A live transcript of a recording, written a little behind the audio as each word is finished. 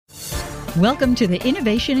Welcome to the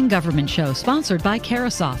Innovation in Government Show, sponsored by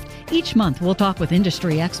Carahsoft. Each month, we'll talk with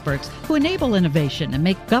industry experts who enable innovation and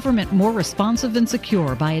make government more responsive and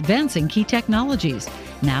secure by advancing key technologies.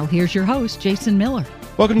 Now, here's your host, Jason Miller.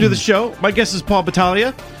 Welcome to the show. My guest is Paul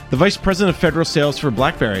Battaglia, the Vice President of Federal Sales for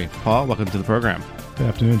BlackBerry. Paul, welcome to the program. Good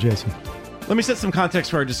afternoon, Jason. Let me set some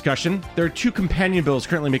context for our discussion. There are two companion bills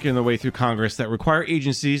currently making their way through Congress that require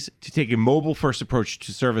agencies to take a mobile-first approach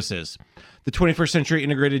to services. The 21st Century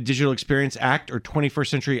Integrated Digital Experience Act, or 21st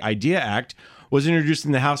Century IDEA Act, was introduced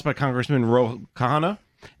in the House by Congressman Ro Khanna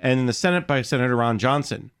and in the Senate by Senator Ron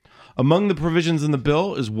Johnson. Among the provisions in the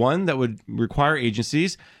bill is one that would require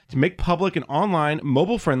agencies to make public an online,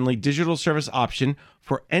 mobile-friendly digital service option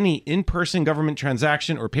for any in-person government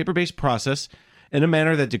transaction or paper-based process in a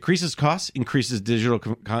manner that decreases costs, increases digital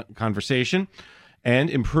conversation, and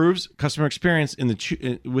improves customer experience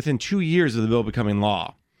within 2 years of the bill becoming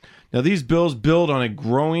law. Now, these bills build on a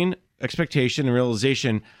growing expectation and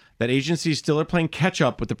realization that agencies still are playing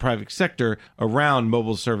catch-up with the private sector around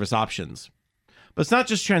mobile service options. But it's not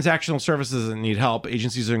just transactional services that need help.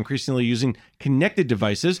 Agencies are increasingly using connected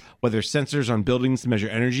devices, whether sensors on buildings to measure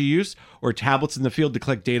energy use or tablets in the field to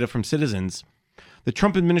collect data from citizens. The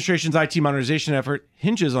Trump administration's IT modernization effort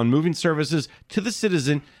hinges on moving services to the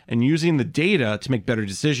citizen and using the data to make better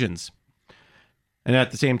decisions. And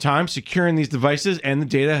at the same time, securing these devices and the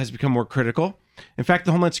data has become more critical. In fact,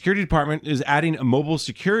 the Homeland Security Department is adding a mobile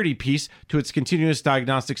security piece to its Continuous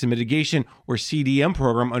Diagnostics and Mitigation, or CDM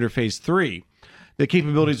program, under Phase 3. The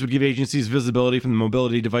capabilities would give agencies visibility from the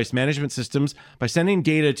mobility device management systems by sending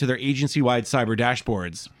data to their agency-wide cyber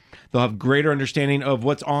dashboards. They'll have greater understanding of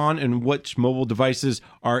what's on and which mobile devices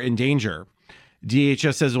are in danger.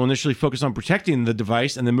 DHS says it will initially focus on protecting the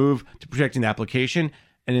device and then move to protecting the application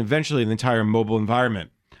and eventually the entire mobile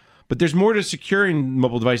environment. But there's more to securing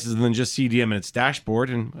mobile devices than just CDM and its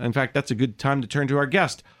dashboard. And in fact, that's a good time to turn to our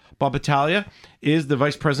guest. Paul Battaglia is the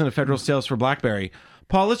Vice President of Federal Sales for BlackBerry.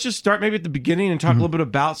 Paul, let's just start maybe at the beginning and talk a little bit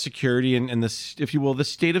about security and this, if you will, the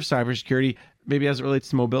state of cybersecurity, maybe as it relates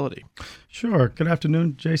to mobility. Sure. Good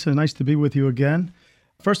afternoon, Jason. Nice to be with you again.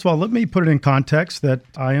 First of all, let me put it in context that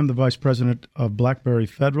I am the Vice President of BlackBerry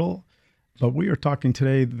Federal, but we are talking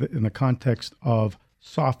today in the context of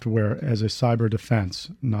software as a cyber defense,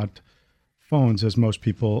 not phones as most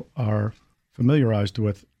people are familiarized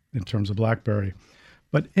with in terms of BlackBerry.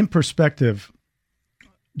 But in perspective,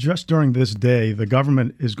 just during this day, the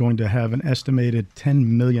government is going to have an estimated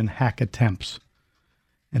 10 million hack attempts,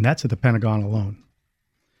 and that's at the Pentagon alone.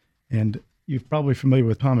 And you're probably familiar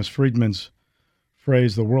with Thomas Friedman's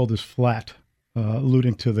phrase, the world is flat,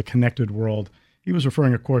 alluding to the connected world. He was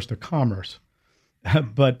referring, of course, to commerce,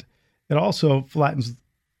 but it also flattens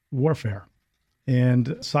warfare. And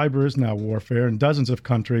cyber is now warfare, and dozens of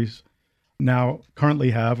countries now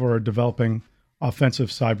currently have or are developing offensive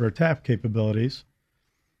cyber attack capabilities,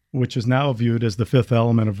 which is now viewed as the fifth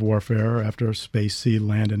element of warfare after space, sea,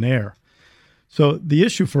 land, and air. So the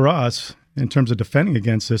issue for us in terms of defending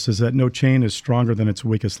against this is that no chain is stronger than its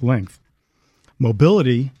weakest link.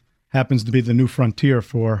 Mobility happens to be the new frontier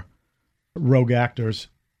for rogue actors,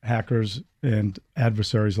 hackers, and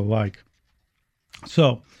adversaries alike.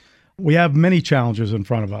 So we have many challenges in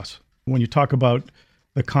front of us. When you talk about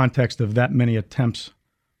the context of that many attempts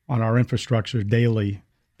on our infrastructure daily,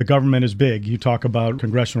 the government is big. You talk about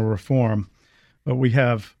congressional reform, but we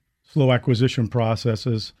have slow acquisition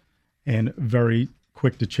processes and very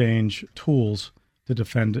quick to change tools to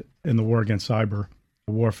defend in the war against cyber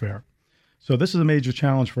warfare. So this is a major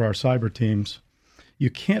challenge for our cyber teams. You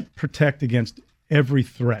can't protect against every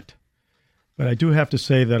threat, but I do have to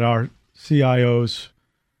say that our CIOs,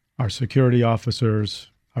 our security officers,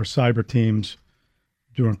 our cyber teams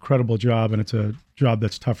do an incredible job, and it's a job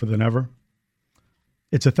that's tougher than ever.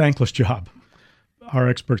 It's a thankless job. Our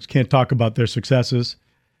experts can't talk about their successes,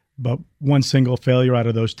 but one single failure out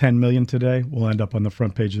of those 10 million today will end up on the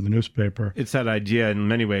front page of the newspaper. It's that idea in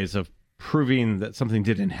many ways of proving that something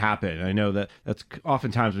didn't happen. I know that's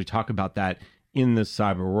oftentimes we talk about that in the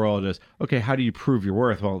cyber world is, okay, how do you prove your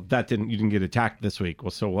worth? Well, you didn't get attacked this week.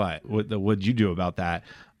 Well, so what? What'd you do about that?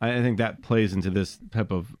 I think that plays into this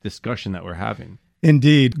type of discussion that we're having.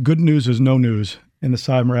 Indeed. Good news is no news in the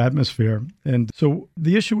cyber atmosphere. And so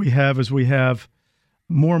the issue we have is we have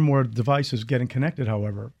more and more devices getting connected,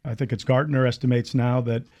 however. I think it's Gartner estimates now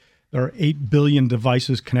that there are 8 billion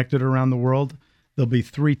devices connected around the world. There'll be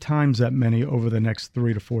 3 times that many over the next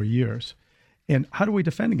 3 to 4 years. And how do we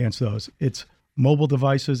defend against those? It's mobile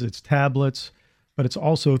devices, it's tablets, but it's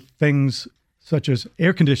also things such as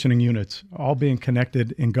air conditioning units, all being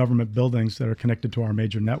connected in government buildings that are connected to our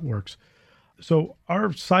major networks. So our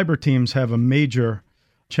cyber teams have a major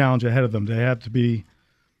challenge ahead of them. They have to be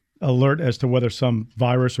alert as to whether some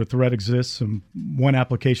virus or threat exists in one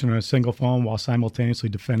application on a single phone while simultaneously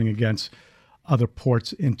defending against other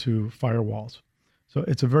ports into firewalls. So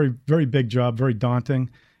it's a very, very big job, very daunting,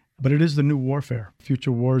 but it is the new warfare.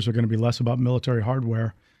 Future wars are going to be less about military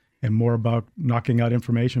hardware and more about knocking out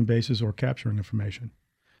information bases or capturing information.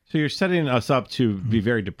 So you're setting us up to be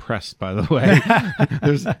very depressed, by the way.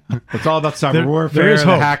 It's all about cyber warfare,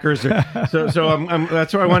 the hackers. That's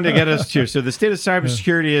where I wanted to get us to. So the state of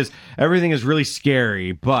cybersecurity is everything is really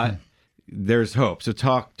scary, but there's hope. So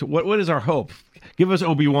what is our hope? Give us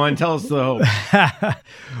Obi-Wan. Tell us the hope.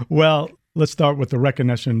 Well, let's start with the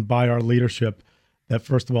recognition by our leadership that,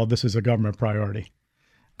 first of all, this is a government priority.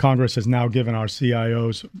 Congress has now given our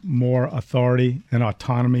CIOs more authority and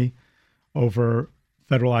autonomy over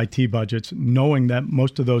federal IT budgets, knowing that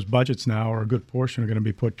most of those budgets now, or a good portion, are going to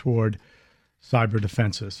be put toward cyber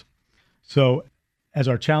defenses. So as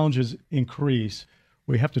our challenges increase,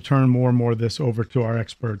 we have to turn more and more of this over to our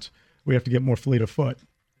experts. We have to get more fleet of foot,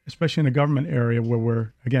 especially in the government area where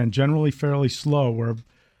we're, again, generally fairly slow. We're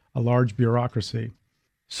a large bureaucracy.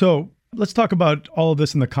 So let's talk about all of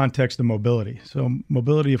this in the context of mobility. So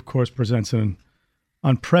mobility, of course, presents an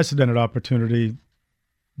unprecedented opportunity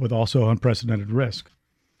with also unprecedented risk.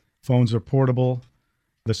 Phones are portable.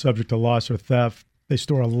 They're subject to loss or theft. They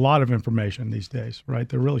store a lot of information these days, right?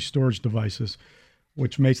 They're really storage devices,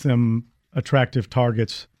 which makes them attractive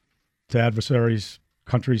targets to adversaries,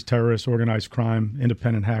 countries, terrorists, organized crime,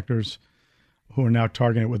 independent hackers who are now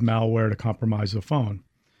targeting it with malware to compromise the phone.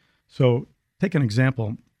 So take an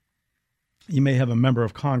example. You may have a member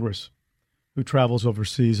of Congress who travels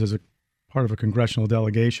overseas as a part of a congressional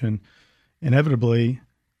delegation. Inevitably,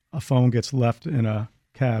 a phone gets left in a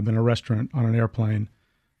cab, in a restaurant, on an airplane.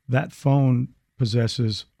 That phone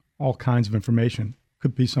possesses all kinds of information.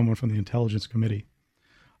 Could be someone from the Intelligence Committee.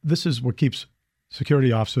 This is what keeps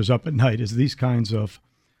security officers up at night, is these kinds of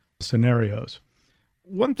scenarios.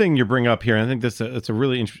 One thing you bring up here, and I think it's a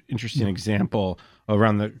really interesting example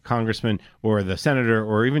around the congressman or the senator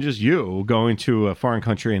or even just you going to a foreign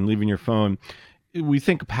country and leaving your phone. We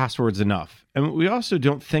think passwords enough. And we also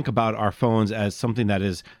don't think about our phones as something that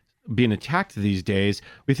is being attacked these days.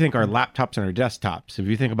 We think our laptops and our desktops. If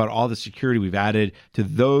you think about all the security we've added to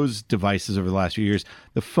those devices over the last few years,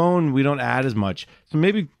 the phone, we don't add as much. So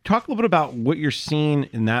maybe talk a little bit about what you're seeing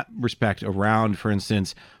in that respect around, for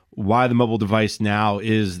instance, why the mobile device now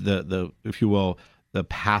is the if you will, the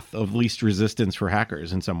path of least resistance for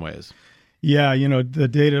hackers in some ways. Yeah,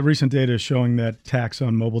 the recent data is showing that attacks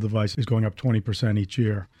on mobile devices is going up 20% each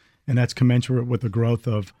year. And that's commensurate with the growth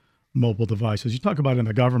of mobile devices. You talk about in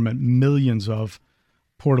the government, millions of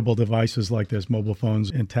portable devices like this, mobile phones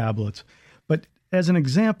and tablets. But as an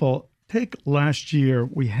example, take last year,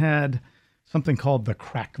 we had something called the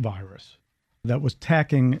crack virus that was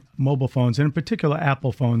attacking mobile phones, and in particular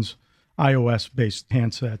Apple phones, iOS-based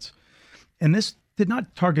handsets. And this did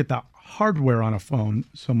not target the hardware on a phone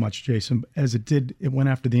so much, Jason, as it went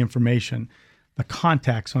after the information, the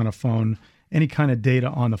contacts on a phone, any kind of data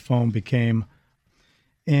on the phone became.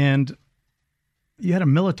 And you had a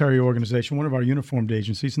military organization, one of our uniformed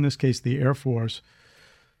agencies, in this case the Air Force,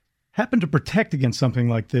 happened to protect against something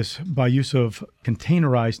like this by use of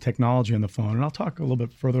containerized technology on the phone. And I'll talk a little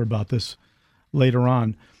bit further about this later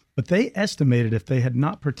on. But they estimated if they had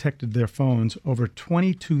not protected their phones, over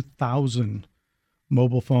 22,000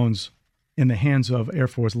 mobile phones in the hands of Air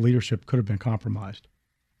Force leadership could have been compromised.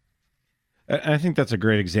 I think that's a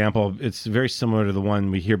great example. It's very similar to the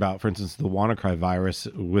one we hear about, for instance, the WannaCry virus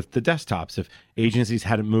with the desktops. If agencies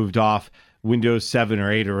hadn't moved off Windows 7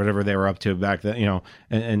 or 8 or whatever they were up to back then,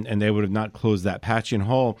 and they would have not closed that patching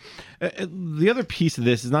hole. The other piece of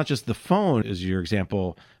this is not just the phone, as your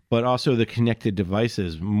example, but also the connected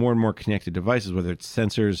devices, more and more connected devices, whether it's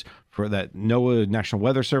sensors for that NOAA National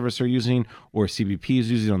Weather Service are using, or CBP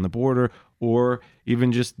is using on the border, or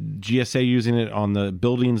even just GSA using it on the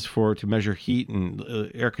buildings to measure heat and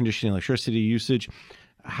air conditioning, electricity usage.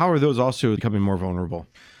 How are those also becoming more vulnerable?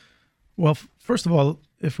 Well, first of all,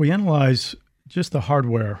 if we analyze just the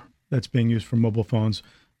hardware that's being used for mobile phones,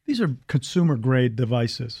 these are consumer-grade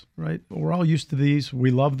devices, right? We're all used to these. We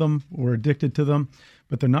love them. We're addicted to them,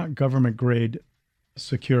 but they're not government-grade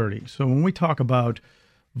security. So when we talk about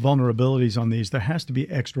vulnerabilities on these, there has to be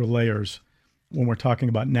extra layers when we're talking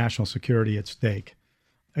about national security at stake.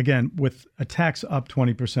 Again, with attacks up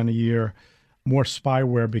 20% a year, more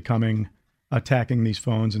spyware attacking these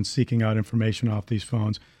phones and seeking out information off these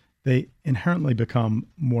phones, they inherently become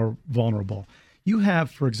more vulnerable. You have,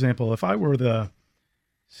 for example, if I were the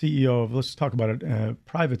CEO of, let's talk about it, a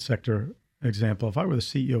private sector example. If I were the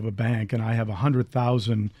CEO of a bank and I have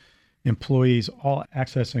 100,000 employees all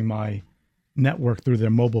accessing my network through their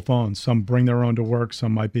mobile phones, some bring their own to work,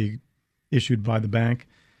 some might be issued by the bank.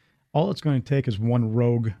 All it's going to take is one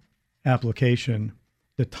rogue application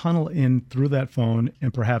to tunnel in through that phone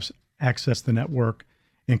and perhaps access the network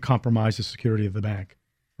and compromise the security of the bank,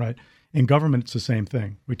 right? In government, it's the same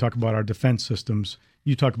thing. We talk about our defense systems.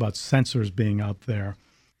 You talk about sensors being out there.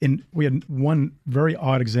 And we had one very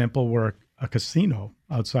odd example where a casino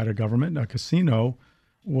outside of government, a casino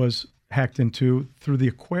was hacked into through the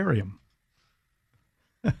aquarium.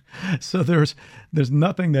 So there's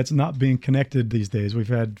nothing that's not being connected these days. We've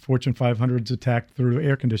had Fortune 500s attacked through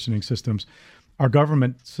air conditioning systems. Our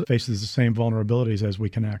government faces the same vulnerabilities as we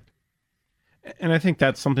connect. And I think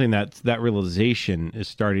that's something that realization is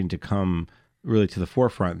starting to come really to the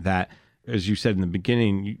forefront, that, as you said in the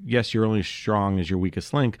beginning, yes, you're only as strong as your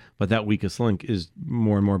weakest link, but that weakest link is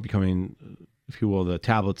more and more becoming, if you will, the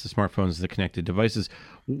tablets, the smartphones, the connected devices.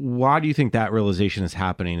 Why do you think that realization is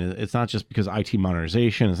happening? It's not just because IT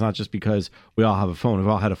modernization. It's not just because we all have a phone. We've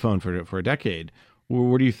all had a phone for a decade.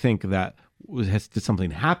 Where do you think that did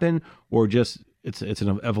something happen, or just it's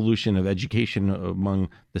an evolution of education among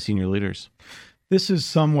the senior leaders? This is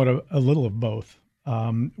somewhat a little of both.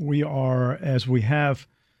 We are, as we have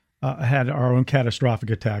had our own catastrophic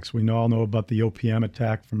attacks. We all know about the OPM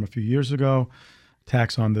attack from a few years ago,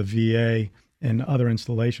 attacks on the VA and other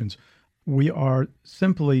installations. We are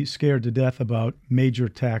simply scared to death about major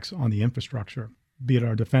attacks on the infrastructure, be it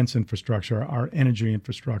our defense infrastructure, our energy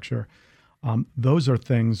infrastructure. Those are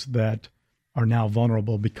things that are now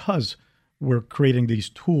vulnerable because we're creating these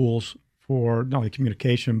tools for not only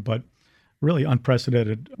communication, but really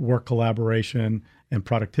unprecedented work collaboration and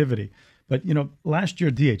productivity. But, last year,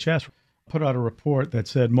 DHS put out a report that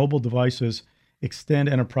said mobile devices extend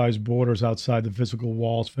enterprise borders outside the physical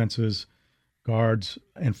walls, fences, guards,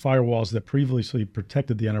 and firewalls that previously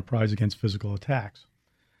protected the enterprise against physical attacks.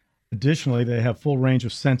 Additionally, they have full range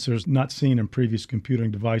of sensors not seen in previous computing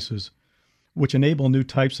devices, which enable new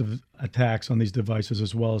types of attacks on these devices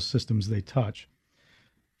as well as systems they touch.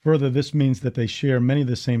 Further, this means that they share many of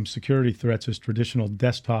the same security threats as traditional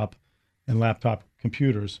desktop and laptop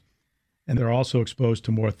computers, and they're also exposed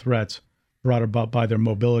to more threats brought about by their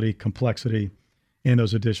mobility, complexity, and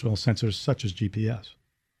those additional sensors such as GPS.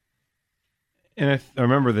 And I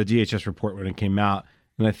remember the DHS report when it came out,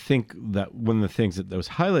 and I think that one of the things that was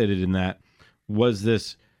highlighted in that was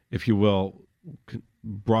this, if you will,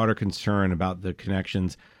 broader concern about the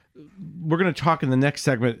connections. We're going to talk in the next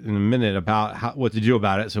segment in a minute about what to do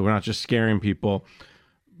about it, so we're not just scaring people.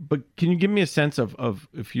 But can you give me a sense of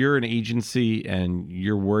if you're an agency and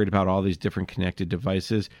you're worried about all these different connected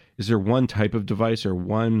devices, is there one type of device or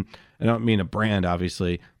one, I don't mean a brand,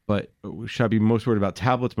 obviously, but should I be most worried about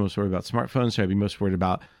tablets, most worried about smartphones? Should I be most worried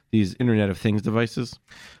about these Internet of Things devices?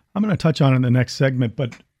 I'm going to touch on it in the next segment,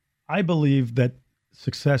 but I believe that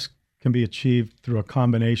success can be achieved through a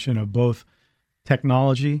combination of both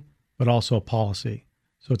technology, but also policy.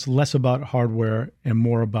 So it's less about hardware and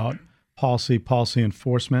more about policy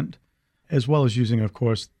enforcement, as well as using, of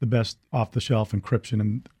course, the best off-the-shelf encryption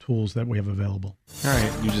and tools that we have available. All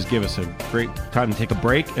right. You just gave us a great time to take a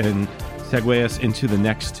break and segue us into the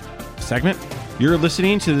next segment. You're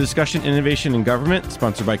listening to the discussion Innovation in Government,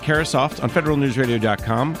 sponsored by Carahsoft on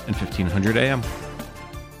federalnewsradio.com and 1500 AM.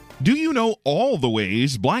 Do you know all the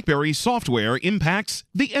ways BlackBerry software impacts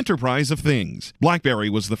the enterprise of things? BlackBerry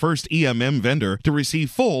was the first EMM vendor to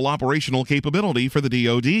receive full operational capability for the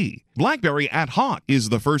DoD. BlackBerry AtHoc is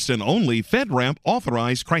the first and only FedRAMP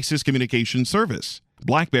authorized crisis communication service.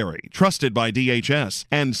 BlackBerry, trusted by DHS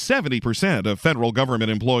and 70% of federal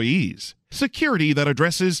government employees. Security that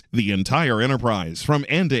addresses the entire enterprise from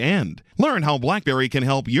end to end. Learn how BlackBerry can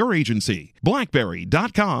help your agency.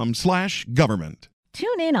 BlackBerry.com/government.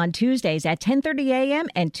 Tune in on Tuesdays at 10:30 a.m.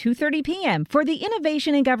 and 2:30 p.m. for the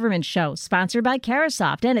Innovation in Government Show, sponsored by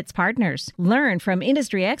Carahsoft and its partners. Learn from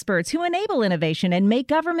industry experts who enable innovation and make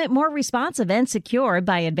government more responsive and secure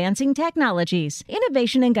by advancing technologies.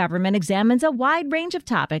 Innovation in Government examines a wide range of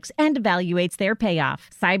topics and evaluates their payoff.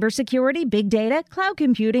 Cybersecurity, big data, cloud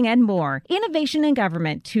computing, and more. Innovation in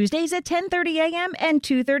Government, Tuesdays at 10:30 a.m. and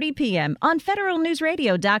 2:30 p.m. on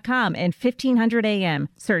federalnewsradio.com and 1500 a.m.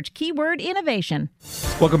 Search keyword innovation.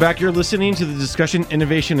 Welcome back. You're listening to the discussion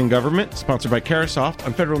Innovation in Government, sponsored by Carahsoft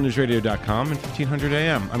on federalnewsradio.com and 1500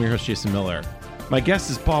 AM. I'm your host, Jason Miller. My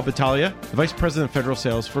guest is Paul Battaglia, the Vice President of Federal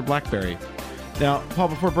Sales for BlackBerry. Now, Paul,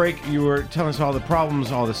 before break, you were telling us all the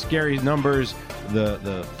problems, all the scary numbers,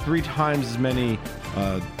 the 3 times as many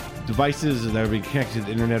devices that are being connected to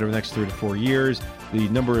the internet over the next 3 to 4 years, the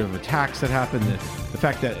number of attacks that happen, the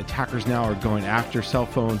fact that attackers now are going after cell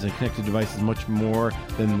phones and connected devices much more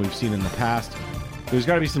than we've seen in the past. There's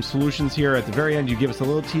got to be some solutions here. At the very end, you give us a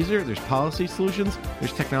little teaser. There's policy solutions.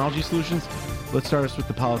 There's technology solutions. Let's start us with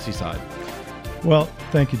the policy side. Well,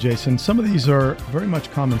 thank you, Jason. Some of these are very much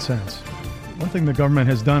common sense. One thing the government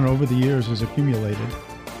has done over the years is accumulated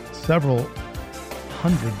several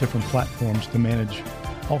hundred different platforms to manage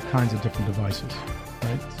all kinds of different devices,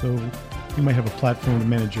 right? So you might have a platform to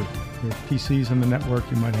manage your PCs on the network.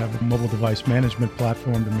 You might have a mobile device management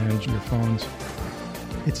platform to manage your phones.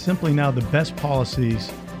 It's simply now the best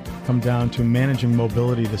policies come down to managing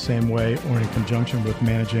mobility the same way or in conjunction with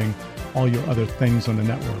managing all your other things on the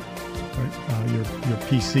network, right? Your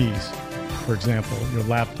PCs, for example, your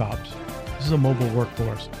laptops. This is a mobile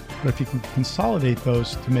workforce. But if you can consolidate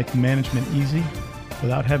those to make management easy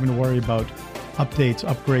without having to worry about updates,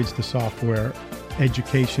 upgrades to software,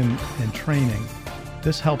 education, and training,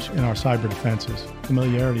 this helps in our cyber defenses.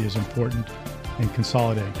 Familiarity is important in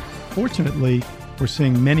consolidating. Fortunately, we're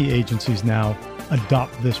seeing many agencies now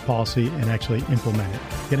adopt this policy and actually implement it,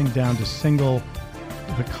 getting down to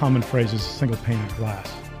the common phrase is single pane of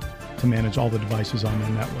glass to manage all the devices on their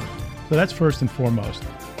network. So that's first and foremost.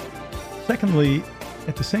 Secondly,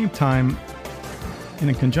 at the same time, and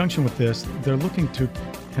in conjunction with this, they're looking to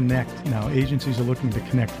connect now. Agencies are looking to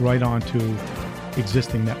connect right onto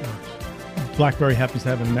existing networks. BlackBerry happens to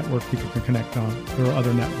have a network people can connect on. There are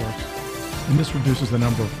other networks. And this reduces the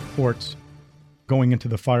number of ports going into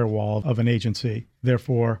the firewall of an agency.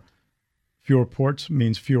 Therefore, fewer ports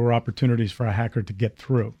means fewer opportunities for a hacker to get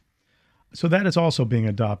through. So that is also being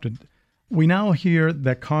adopted. We now hear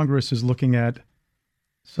that Congress is looking at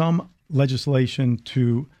some legislation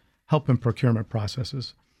to help in procurement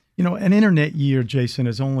processes. You know, an internet year, Jason,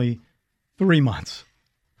 is only 3 months,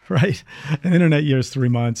 right? An internet year is 3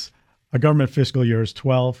 months. A government fiscal year is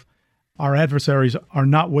 12. Our adversaries are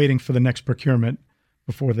not waiting for the next procurement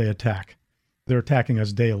before they attack. They're attacking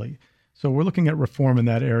us daily. So we're looking at reform in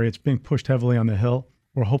that area. It's being pushed heavily on the Hill.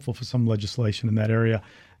 We're hopeful for some legislation in that area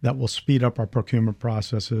that will speed up our procurement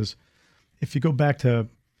processes. If you go back to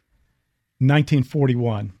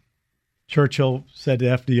 1941, Churchill said to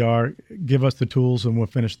FDR, give us the tools and we'll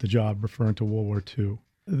finish the job, referring to World War II.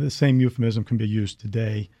 The same euphemism can be used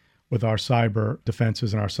today with our cyber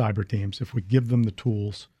defenses and our cyber teams. If we give them the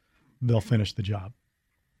tools, they'll finish the job.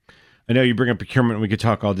 I know you bring up procurement and we could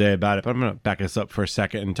talk all day about it, but I'm going to back us up for a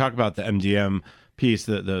second and talk about the MDM piece,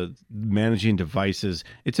 the managing devices.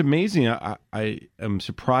 It's amazing. I am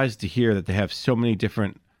surprised to hear that they have so many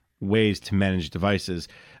different ways to manage devices.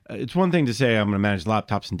 It's one thing to say I'm going to manage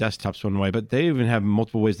laptops and desktops one way, but they even have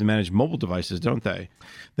multiple ways to manage mobile devices, don't they?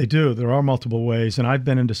 They do. There are multiple ways. And I've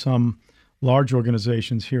been into some large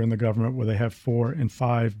organizations here in the government where they have 4 and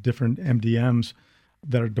 5 different MDMs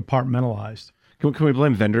that are departmentalized. Can we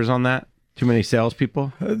blame vendors on that? Too many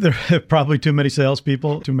salespeople? There are probably too many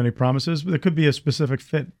salespeople, too many promises, but there could be a specific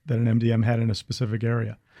fit that an MDM had in a specific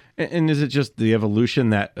area. And is it just the evolution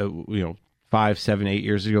that, 5, 7, 8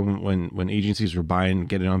 years ago when agencies were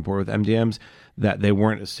getting on board with MDMs, that they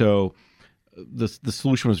weren't so, the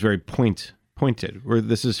solution was very pointed, where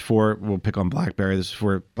this is for, we'll pick on BlackBerry, this is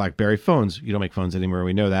for BlackBerry phones. You don't make phones anymore,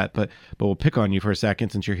 we know that, but we'll pick on you for a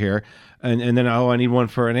second since you're here. And then, I need one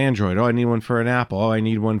for an Android. I need one for an Apple. I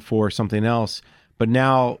need one for something else. But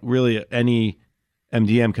now really any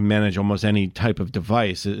MDM can manage almost any type of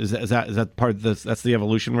device. Is that part of this? That's the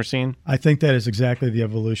evolution we're seeing? I think that is exactly the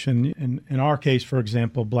evolution. In our case, for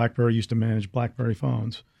example, BlackBerry used to manage BlackBerry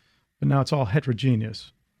phones, but now it's all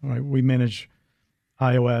heterogeneous. All right, we manage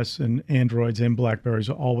iOS and Androids and BlackBerries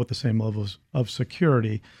all with the same levels of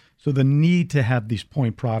security. So the need to have these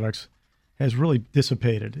point products has really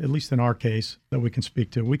dissipated, at least in our case, that we can speak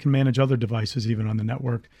to. We can manage other devices even on the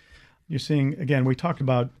network. You're seeing, again, we talked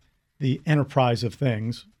about the enterprise of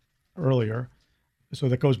things earlier, so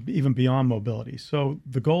that goes even beyond mobility. So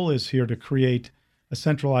the goal is here to create a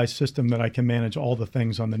centralized system that I can manage all the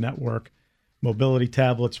things on the network, mobility,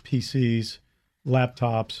 tablets, PCs,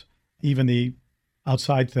 laptops, even the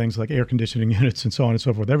outside things like air conditioning units and so on and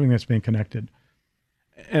so forth, everything that's being connected.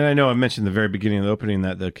 And I know I mentioned in the very beginning of the opening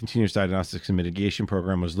that the Continuous Diagnostics and Mitigation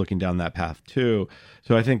Program was looking down that path too.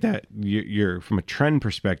 So I think that you're from a trend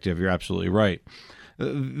perspective, you're absolutely right.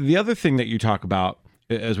 The other thing that you talk about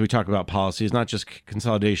as we talk about policy is not just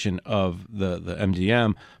consolidation of the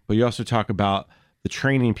MDM, but you also talk about the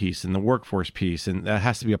training piece and the workforce piece, and that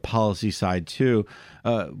has to be a policy side too.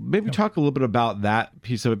 Maybe talk a little bit about that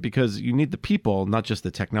piece of it, because you need the people, not just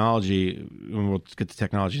the technology, and we'll get to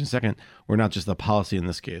technology in a second, or not just the policy in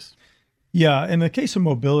this case. Yeah, in the case of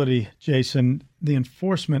mobility, Jason, the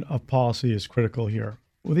enforcement of policy is critical here.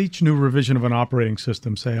 With each new revision of an operating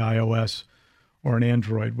system, say iOS or an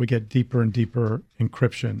Android, we get deeper and deeper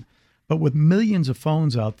encryption. But with millions of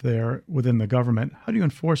phones out there within the government, how do you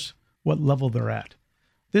enforce what level they're at?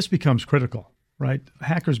 This becomes critical, right?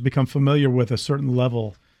 Hackers become familiar with a certain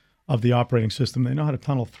level of the operating system. They know how to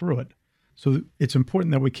tunnel through it. So it's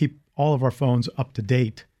important that we keep all of our phones up to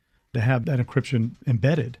date to have that encryption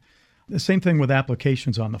embedded. The same thing with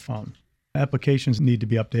applications on the phone. Applications need to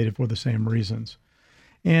be updated for the same reasons.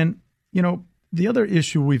 And, the other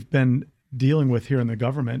issue we've been dealing with here in the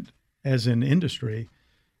government, as in industry,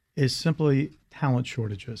 is simply talent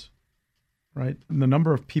shortages, right? And the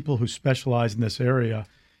number of people who specialize in this area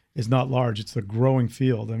is not large. It's a growing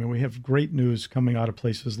field. I mean, we have great news coming out of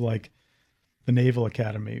places like the Naval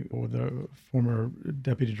Academy, or the former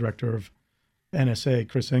deputy director of NSA,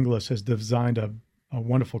 Chris Inglis, has designed a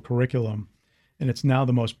wonderful curriculum, and it's now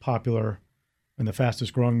the most popular and the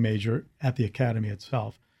fastest growing major at the academy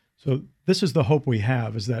itself. So this is the hope we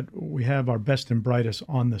have, is that we have our best and brightest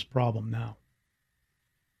on this problem now.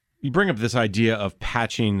 You bring up this idea of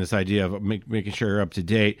patching, this idea of making sure you're up to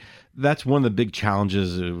date. That's one of the big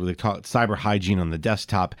challenges. They call it cyber hygiene on the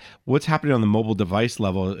desktop. What's happening on the mobile device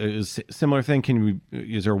level is a similar thing.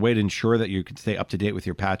 Is there a way to ensure that you can stay up to date with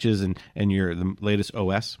your patches and the latest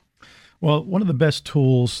OS? Well, one of the best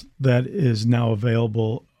tools that is now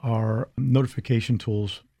available are notification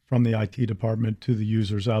tools from the IT department to the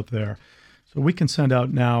users out there. So we can send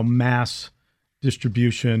out now mass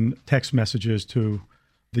distribution text messages to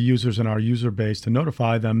the users in our user base to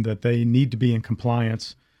notify them that they need to be in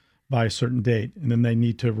compliance by a certain date. And then they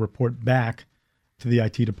need to report back to the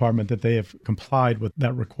IT department that they have complied with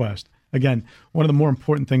that request. Again, one of the more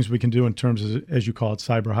important things we can do in terms of, as you call it,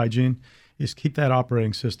 cyber hygiene, is keep that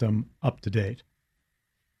operating system up to date.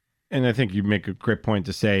 And I think you make a great point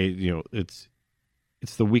to say,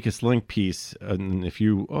 it's the weakest link piece. And if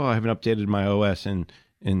I haven't updated my OS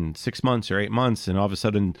in 6 months or 8 months, and all of a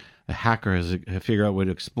sudden a hacker has figured out a way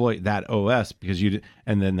to exploit that OS because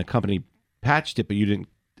and then the company patched it, but you didn't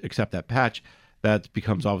accept that patch, that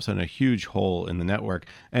becomes all of a sudden a huge hole in the network.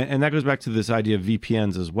 And that goes back to this idea of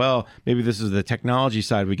VPNs as well. Maybe this is the technology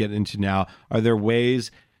side we get into now. Are there ways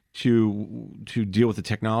to deal with the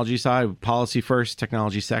technology side? Policy first,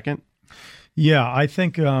 technology second? Yeah, I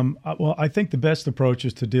think I think the best approach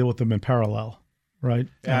is to deal with them in parallel, right?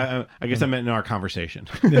 I guess I meant in our conversation.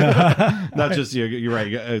 Yeah. Not just, you're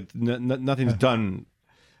right. Nothing's done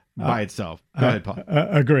by itself. Go ahead, Paul.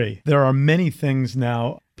 Agree. There are many things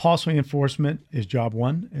now. Policy enforcement is job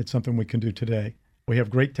one. It's something we can do today. We have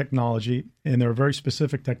great technology, and there are very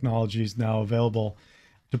specific technologies now available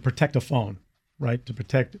to protect a phone, right?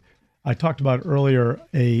 I talked about earlier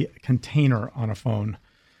a container on a phone.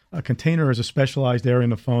 A container is a specialized area in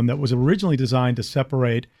the phone that was originally designed to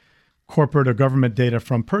separate corporate or government data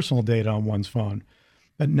from personal data on one's phone.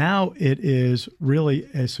 But now it is really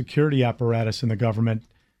a security apparatus in the government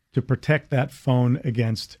to protect that phone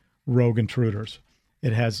against rogue intruders.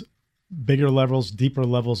 It has bigger levels, deeper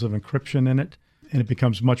levels of encryption in it, and it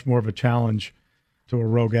becomes much more of a challenge to a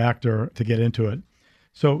rogue actor to get into it.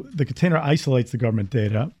 So the container isolates the government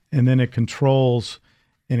data, and then it controls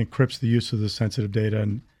and encrypts the use of the sensitive data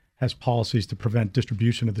and has policies to prevent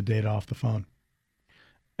distribution of the data off the phone.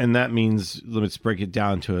 And that means, let's break it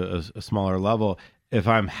down to a smaller level. If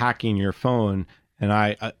I'm hacking your phone and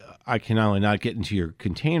I can not only not get into your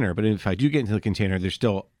container, but if I do get into the container, there's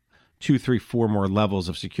still 2, 3, 4 more levels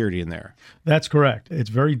of security in there. That's correct. It's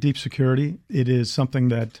very deep security. It is something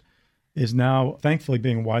that is now thankfully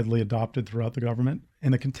being widely adopted throughout the government.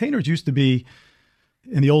 And the containers used to be,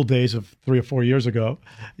 in the old days of 3 or 4 years ago,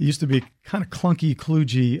 it used to be kind of clunky,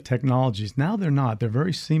 kludgy technologies. Now they're not. They're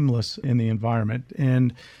very seamless in the environment.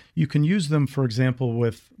 And you can use them, for example,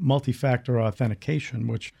 with multi-factor authentication,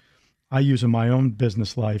 which I use in my own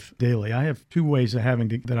business life daily. I have 2 ways of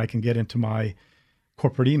that I can get into my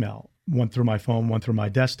corporate email, one through my phone, one through my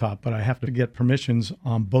desktop, but I have to get permissions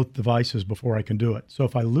on both devices before I can do it. So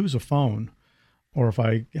if I lose a phone, or if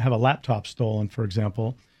I have a laptop stolen, for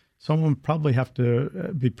example, someone probably have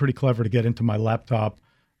to be pretty clever to get into my laptop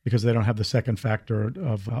because they don't have the second factor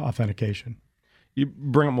of authentication. You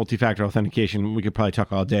bring up multi-factor authentication. We could probably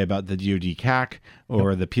talk all day about the DoD CAC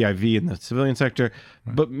or the PIV in the civilian sector,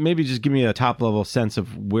 but maybe just give me a top-level sense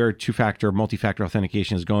of where two-factor, multi-factor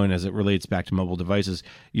authentication is going as it relates back to mobile devices.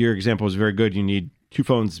 Your example is very good. You need 2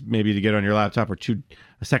 phones maybe to get on your laptop, or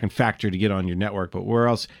a second factor to get on your network, but where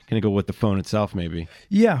else can it go with the phone itself maybe?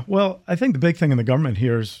 Yeah, well, I think the big thing in the government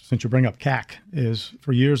here is, since you bring up CAC, is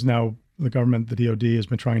for years now, the government, the DoD, has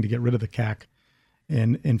been trying to get rid of the CAC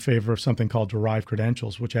in favor of something called derived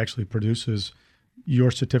credentials, which actually produces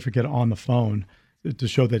your certificate on the phone to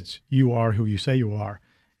show that you are who you say you are.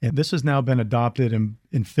 And this has now been adopted in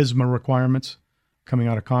FSMA requirements coming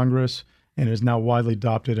out of Congress, and is now widely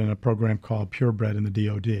adopted in a program called Purebred in the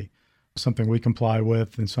DoD, something we comply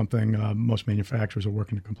with and something most manufacturers are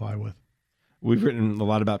working to comply with. We've written a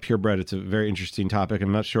lot about purebred. It's a very interesting topic.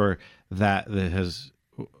 I'm not sure why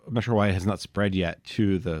it has not spread yet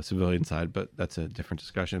to the civilian side, but that's a different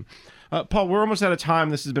discussion. Paul, we're almost out of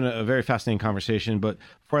time. This has been a very fascinating conversation, but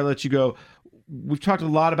before I let you go, we've talked a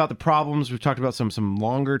lot about the problems. We've talked about some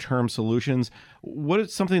longer term solutions. What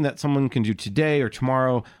is something that someone can do today or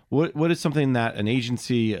tomorrow? What is something that an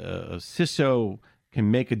agency, a CISO,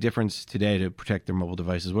 can make a difference today to protect their mobile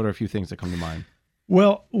devices? What are a few things that come to mind?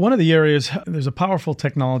 Well, one of the areas, there's a powerful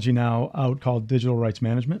technology now out called digital rights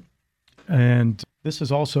management. And this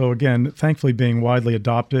is also, again, thankfully being widely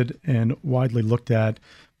adopted and widely looked at.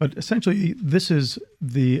 But essentially, this is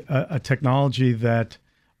a technology that,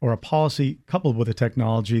 or a policy coupled with a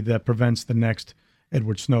technology that prevents the next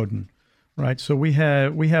Edward Snowden, right? So we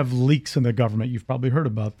have leaks in the government. You've probably heard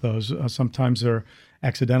about those. Sometimes they're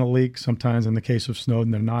accidental leaks. Sometimes in the case of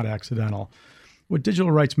Snowden, they're not accidental. What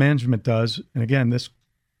digital rights management does, and again, this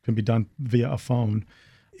can be done via a phone,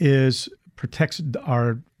 is protects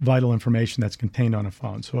our vital information that's contained on a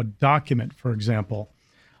phone. So a document, for example,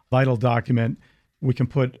 vital document, we can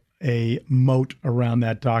put a moat around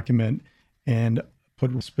that document and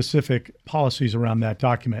put specific policies around that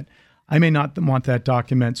document. I may not want that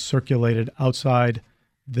document circulated outside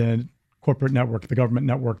the corporate network, the government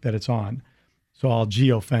network that it's on. So I'll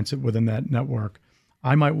geofence it within that network.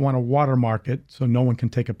 I might want to watermark it so no one can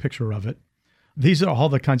take a picture of it. These are all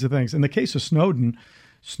the kinds of things. In the case of Snowden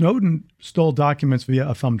stole documents via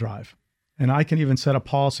a thumb drive. And I can even set a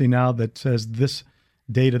policy now that says this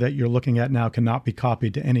data that you're looking at now cannot be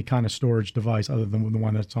copied to any kind of storage device other than the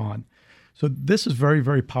one that's on. So this is very,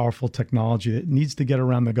 very powerful technology that needs to get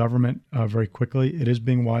around the government very quickly. It is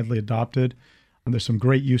being widely adopted. And there's some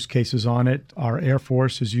great use cases on it. Our Air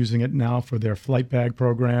Force is using it now for their flight bag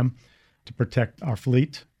program to protect our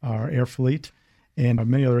fleet, our air fleet, and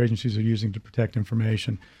many other agencies are using it to protect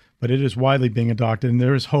information. But it is widely being adopted, and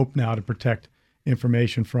there is hope now to protect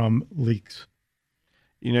information from leaks.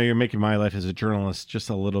 You know, you're making my life as a journalist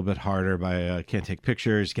just a little bit harder by can't take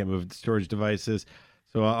pictures, can't move storage devices.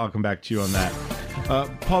 So I'll come back to you on that.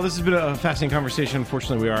 Paul, this has been a fascinating conversation.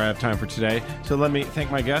 Unfortunately, we are out of time for today. So let me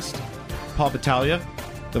thank my guest, Paul Battaglia,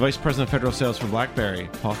 the Vice President of Federal Sales for BlackBerry.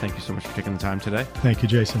 Paul, thank you so much for taking the time today. Thank you,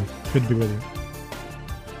 Jason. Good to be with you.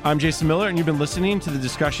 I'm Jason Miller, and you've been listening to the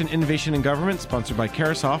discussion Innovation in Government, sponsored by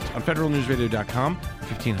Carahsoft on federalnewsradio.com,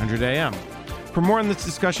 1500 AM. For more on this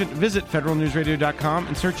discussion, visit federalnewsradio.com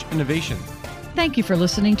and search innovation. Thank you for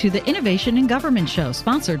listening to the Innovation in Government show,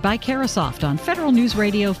 sponsored by Carahsoft on Federal News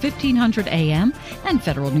Radio 1500 AM and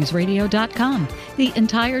federalnewsradio.com. The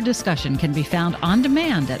entire discussion can be found on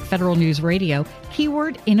demand at Federal News Radio,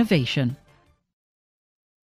 keyword innovation.